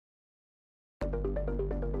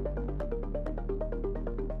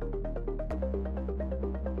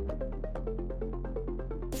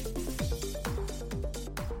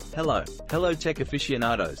Hello tech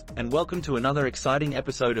aficionados, and welcome to another exciting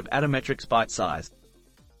episode of Atometrics ByteSize.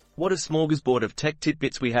 What a smorgasbord of tech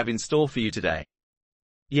tidbits we have in store for you today.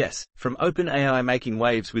 Yes, from OpenAI making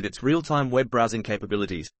waves with its real-time web browsing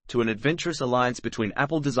capabilities, to an adventurous alliance between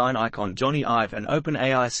Apple design icon Johnny Ive and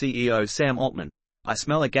OpenAI CEO Sam Altman, I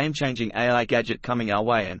smell a game-changing AI gadget coming our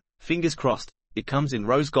way and, fingers crossed, it comes in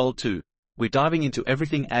rose gold too. We're diving into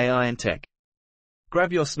everything AI and tech.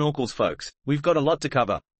 Grab your snorkels folks, we've got a lot to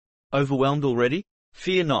cover. Overwhelmed already?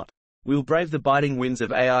 Fear not. We'll brave the biting winds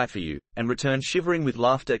of AI for you, and return shivering with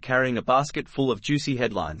laughter carrying a basket full of juicy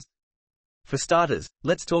headlines. For starters,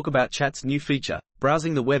 let's talk about Chat's new feature,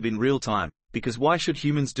 browsing the web in real time, because why should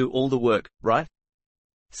humans do all the work, right?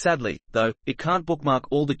 Sadly, though, it can't bookmark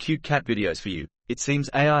all the cute cat videos for you. It seems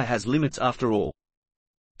AI has limits after all.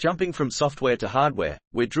 Jumping from software to hardware,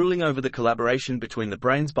 we're drooling over the collaboration between the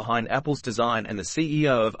brains behind Apple's design and the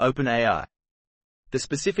CEO of OpenAI. The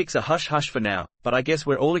specifics are hush-hush for now, but I guess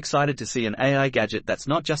we're all excited to see an AI gadget that's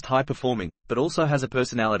not just high-performing, but also has a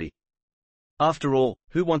personality. After all,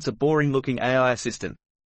 who wants a boring-looking AI assistant?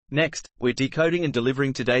 Next, we're decoding and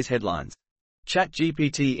delivering today's headlines.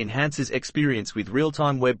 ChatGPT enhances experience with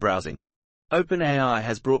real-time web browsing. OpenAI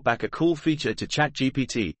has brought back a cool feature to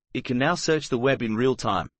ChatGPT. It can now search the web in real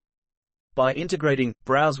time. By integrating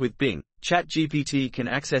Browse with Bing, ChatGPT can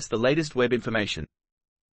access the latest web information.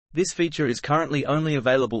 This feature is currently only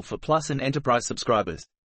available for Plus and Enterprise subscribers.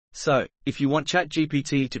 So, if you want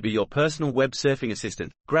ChatGPT to be your personal web surfing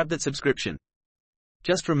assistant, grab that subscription.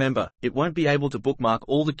 Just remember, it won't be able to bookmark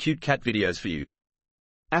all the cute cat videos for you.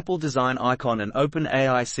 Apple design icon and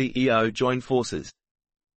OpenAI CEO join forces.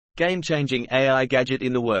 Game-changing AI gadget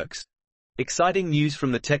in the works. Exciting news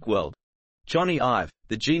from the tech world. Johnny Ive,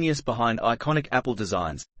 the genius behind iconic Apple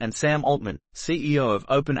designs, and Sam Altman, CEO of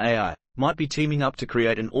OpenAI, might be teaming up to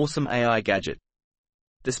create an awesome AI gadget.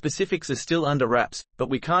 The specifics are still under wraps, but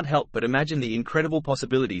we can't help but imagine the incredible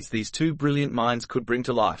possibilities these two brilliant minds could bring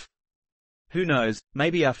to life. Who knows,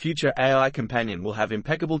 maybe our future AI companion will have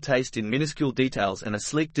impeccable taste in minuscule details and a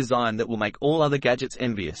sleek design that will make all other gadgets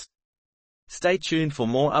envious. Stay tuned for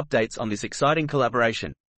more updates on this exciting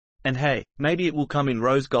collaboration. And hey, maybe it will come in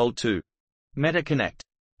rose gold too. Meta Connect.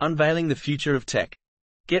 Unveiling the future of tech.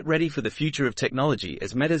 Get ready for the future of technology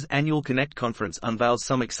as Meta's annual Connect conference unveils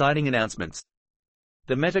some exciting announcements.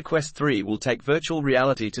 The Meta Quest 3 will take virtual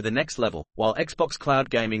reality to the next level, while Xbox Cloud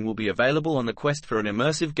Gaming will be available on the Quest for an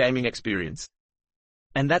immersive gaming experience.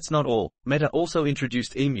 And that's not all. Meta also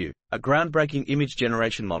introduced Emu, a groundbreaking image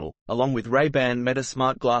generation model, along with Ray-Ban Meta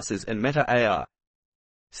smart glasses and Meta AR.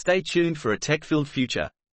 Stay tuned for a tech-filled future.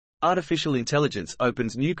 Artificial intelligence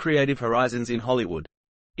opens new creative horizons in Hollywood.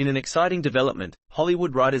 In an exciting development,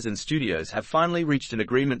 Hollywood writers and studios have finally reached an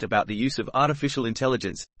agreement about the use of artificial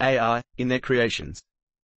intelligence, AI, in their creations.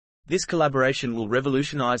 This collaboration will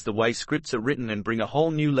revolutionize the way scripts are written and bring a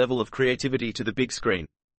whole new level of creativity to the big screen.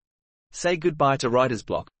 Say goodbye to writer's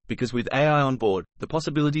block, because with AI on board, the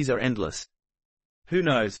possibilities are endless. Who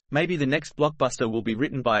knows, maybe the next blockbuster will be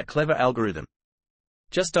written by a clever algorithm.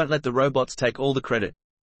 Just don't let the robots take all the credit.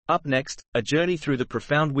 Up next, a journey through the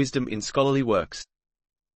profound wisdom in scholarly works.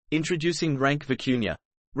 Introducing Rank Vicuña.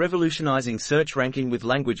 Revolutionizing search ranking with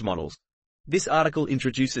language models. This article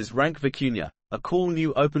introduces Rank Vicuña, a cool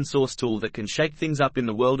new open-source tool that can shake things up in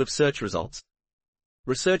the world of search results.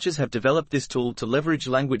 Researchers have developed this tool to leverage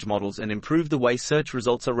language models and improve the way search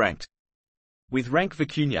results are ranked. With Rank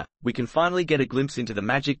Vicuña, we can finally get a glimpse into the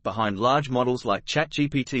magic behind large models like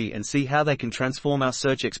ChatGPT and see how they can transform our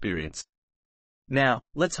search experience. Now,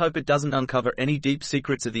 let's hope it doesn't uncover any deep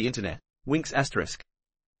secrets of the internet. Winks asterisk.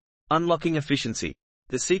 Unlocking efficiency.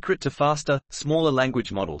 The secret to faster, smaller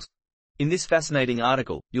language models. In this fascinating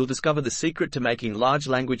article, you'll discover the secret to making large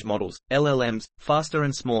language models, LLMs, faster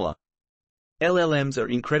and smaller. LLMs are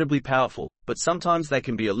incredibly powerful, but sometimes they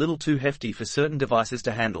can be a little too hefty for certain devices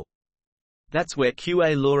to handle. That's where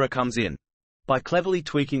QA LoRa comes in. By cleverly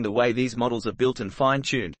tweaking the way these models are built and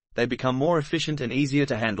fine-tuned, they become more efficient and easier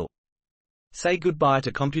to handle. Say goodbye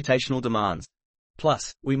to computational demands.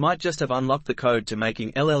 Plus, we might just have unlocked the code to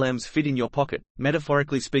making LLMs fit in your pocket,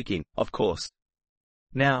 metaphorically speaking, of course.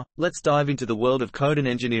 Now, let's dive into the world of code and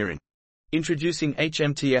engineering. Introducing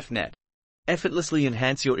HMTF-Net. Effortlessly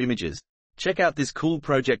enhance your images. Check out this cool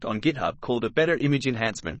project on GitHub called A Better Image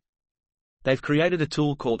Enhancement. They've created a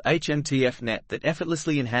tool called HMTF-Net that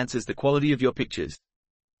effortlessly enhances the quality of your pictures.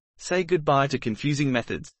 Say goodbye to confusing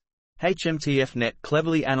methods. HMTF-Net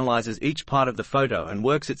cleverly analyzes each part of the photo and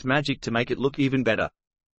works its magic to make it look even better.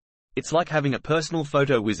 It's like having a personal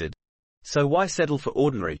photo wizard. So why settle for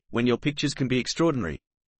ordinary, when your pictures can be extraordinary?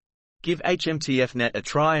 Give HMTF-Net a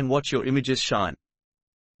try and watch your images shine.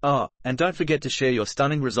 Oh, and don't forget to share your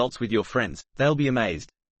stunning results with your friends, they'll be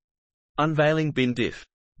amazed. Unveiling BinDiff,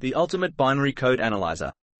 the ultimate binary code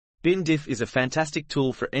analyzer. BinDiff is a fantastic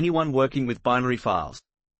tool for anyone working with binary files.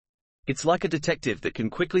 It's like a detective that can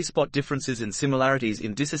quickly spot differences and similarities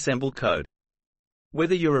in disassembled code.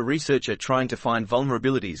 Whether you're a researcher trying to find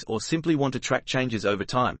vulnerabilities or simply want to track changes over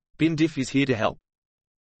time, BinDiff is here to help.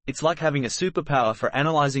 It's like having a superpower for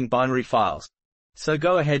analyzing binary files. So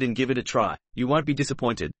go ahead and give it a try, you won't be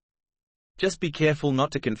disappointed. Just be careful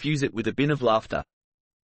not to confuse it with a bin of laughter.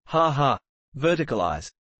 Ha ha.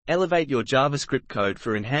 ByteSize. Elevate your JavaScript code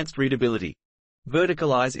for enhanced readability.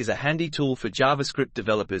 ByteSize is a handy tool for JavaScript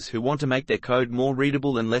developers who want to make their code more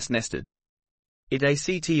readable and less nested. It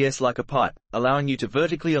acts like a pipe, allowing you to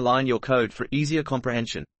vertically align your code for easier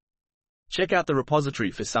comprehension. Check out the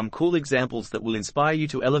repository for some cool examples that will inspire you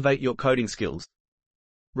to elevate your coding skills.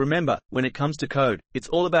 Remember, when it comes to code, it's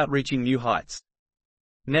all about reaching new heights.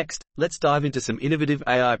 Next, let's dive into some innovative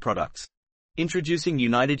AI products. Introducing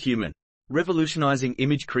United Human. Revolutionizing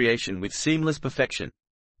image creation with seamless perfection.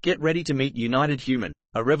 Get ready to meet United Human,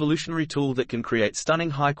 a revolutionary tool that can create stunning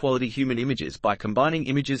high-quality human images by combining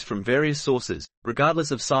images from various sources,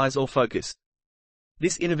 regardless of size or focus.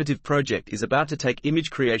 This innovative project is about to take image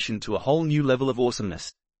creation to a whole new level of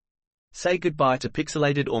awesomeness. Say goodbye to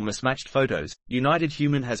pixelated or mismatched photos, United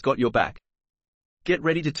Human has got your back. Get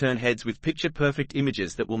ready to turn heads with picture-perfect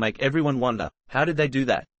images that will make everyone wonder, how did they do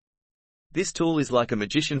that? This tool is like a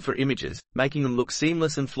magician for images, making them look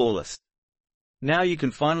seamless and flawless. Now you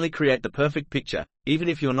can finally create the perfect picture, even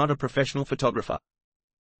if you're not a professional photographer.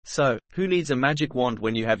 So, who needs a magic wand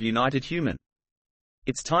when you have United Human?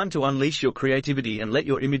 It's time to unleash your creativity and let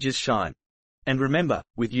your images shine. And remember,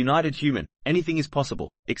 with United Human, anything is possible,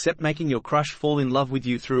 except making your crush fall in love with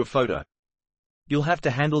you through a photo. You'll have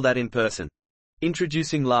to handle that in person.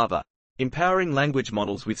 Introducing Lava. Empowering language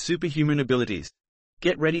models with superhuman abilities.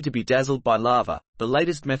 Get ready to be dazzled by Lava, the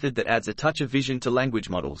latest method that adds a touch of vision to language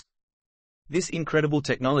models. This incredible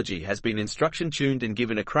technology has been instruction-tuned and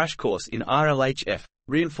given a crash course in RLHF,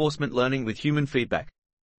 reinforcement learning with human feedback.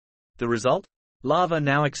 The result? Lava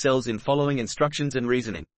now excels in following instructions and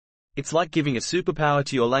reasoning. It's like giving a superpower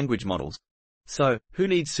to your language models. So, who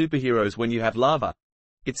needs superheroes when you have Lava?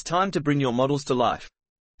 It's time to bring your models to life.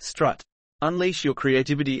 Strut. Unleash your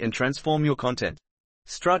creativity and transform your content.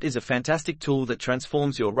 Strut is a fantastic tool that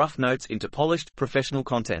transforms your rough notes into polished, professional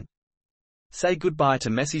content. Say goodbye to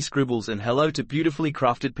messy scribbles and hello to beautifully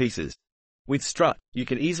crafted pieces. With Strut, you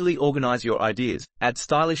can easily organize your ideas, add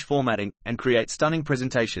stylish formatting, and create stunning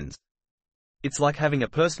presentations. It's like having a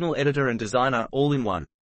personal editor and designer all in one.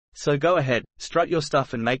 So go ahead, strut your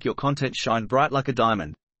stuff and make your content shine bright like a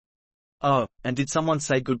diamond. Oh, and did someone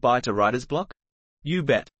say goodbye to writer's block? You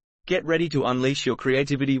bet. Get ready to unleash your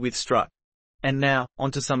creativity with Strut. And now,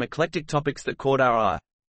 onto some eclectic topics that caught our eye.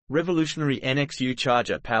 Revolutionary NXU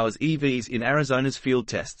charger powers EVs in Arizona's field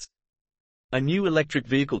tests. A new electric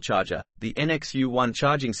vehicle charger, the NXU-1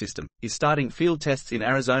 charging system, is starting field tests in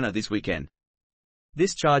Arizona this weekend.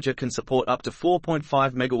 This charger can support up to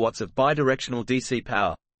 4.5 megawatts of bidirectional DC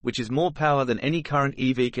power, which is more power than any current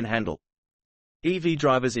EV can handle. EV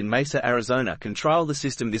drivers in Mesa, Arizona can trial the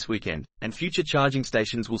system this weekend, and future charging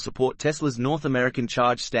stations will support Tesla's North American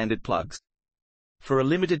Charge standard plugs. For a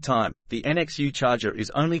limited time, the NXU charger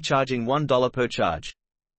is only charging $1 per charge.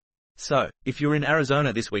 So, if you're in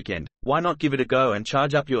Arizona this weekend, why not give it a go and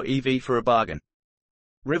charge up your EV for a bargain?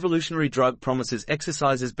 Revolutionary drug promises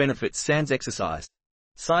exercises benefits sans exercise.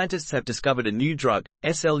 Scientists have discovered a new drug,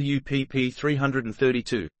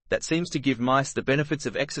 SLUPP332, that seems to give mice the benefits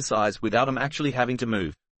of exercise without them actually having to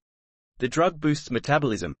move. The drug boosts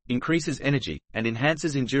metabolism, increases energy, and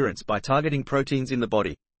enhances endurance by targeting proteins in the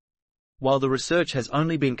body. While the research has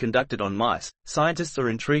only been conducted on mice, scientists are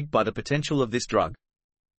intrigued by the potential of this drug.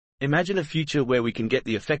 Imagine a future where we can get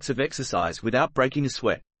the effects of exercise without breaking a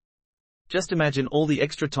sweat. Just imagine all the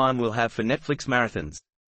extra time we'll have for Netflix marathons.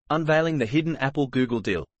 Unveiling the hidden Apple-Google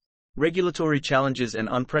deal. Regulatory challenges and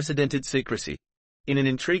unprecedented secrecy. In an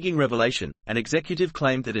intriguing revelation, an executive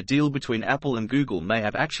claimed that a deal between Apple and Google may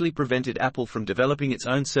have actually prevented Apple from developing its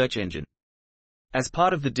own search engine. As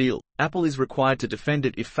part of the deal, Apple is required to defend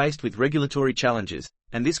it if faced with regulatory challenges,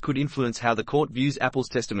 and this could influence how the court views Apple's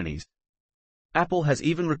testimonies. Apple has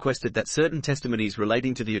even requested that certain testimonies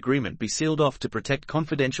relating to the agreement be sealed off to protect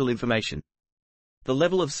confidential information. The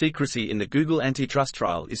level of secrecy in the Google antitrust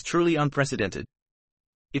trial is truly unprecedented.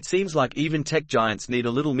 It seems like even tech giants need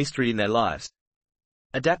a little mystery in their lives.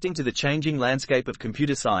 Adapting to the changing landscape of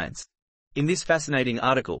computer science. In this fascinating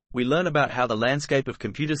article, we learn about how the landscape of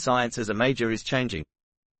computer science as a major is changing.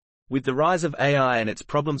 With the rise of AI and its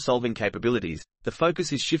problem-solving capabilities, the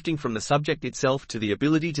focus is shifting from the subject itself to the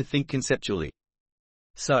ability to think conceptually.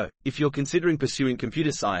 So, if you're considering pursuing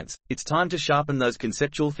computer science, it's time to sharpen those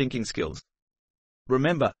conceptual thinking skills.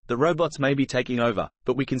 Remember, the robots may be taking over,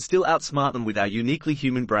 but we can still outsmart them with our uniquely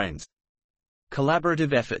human brains.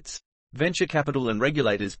 Collaborative efforts. Venture capital and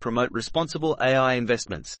regulators promote responsible AI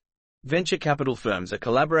investments. Venture capital firms are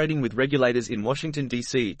collaborating with regulators in Washington,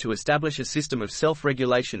 D.C. to establish a system of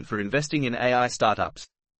self-regulation for investing in AI startups.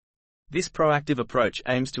 This proactive approach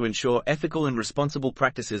aims to ensure ethical and responsible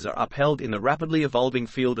practices are upheld in the rapidly evolving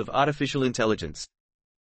field of artificial intelligence.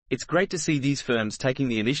 It's great to see these firms taking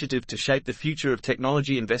the initiative to shape the future of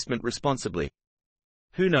technology investment responsibly.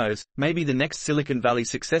 Who knows, maybe the next Silicon Valley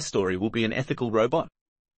success story will be an ethical robot?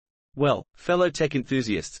 Well, fellow tech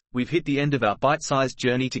enthusiasts, we've hit the end of our bite-sized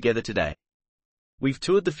journey together today. We've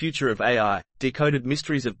toured the future of AI, decoded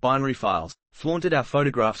mysteries of binary files, flaunted our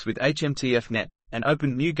photographs with HMTF.net, and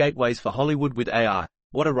opened new gateways for Hollywood with AI.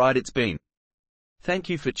 What a ride it's been. Thank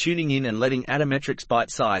you for tuning in and letting Atometrics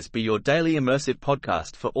ByteSize be your daily immersive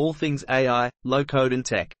podcast for all things AI, low-code and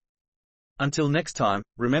tech. Until next time,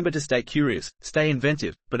 remember to stay curious, stay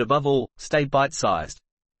inventive, but above all, stay bite-sized.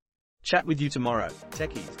 Chat with you tomorrow,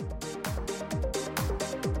 techies.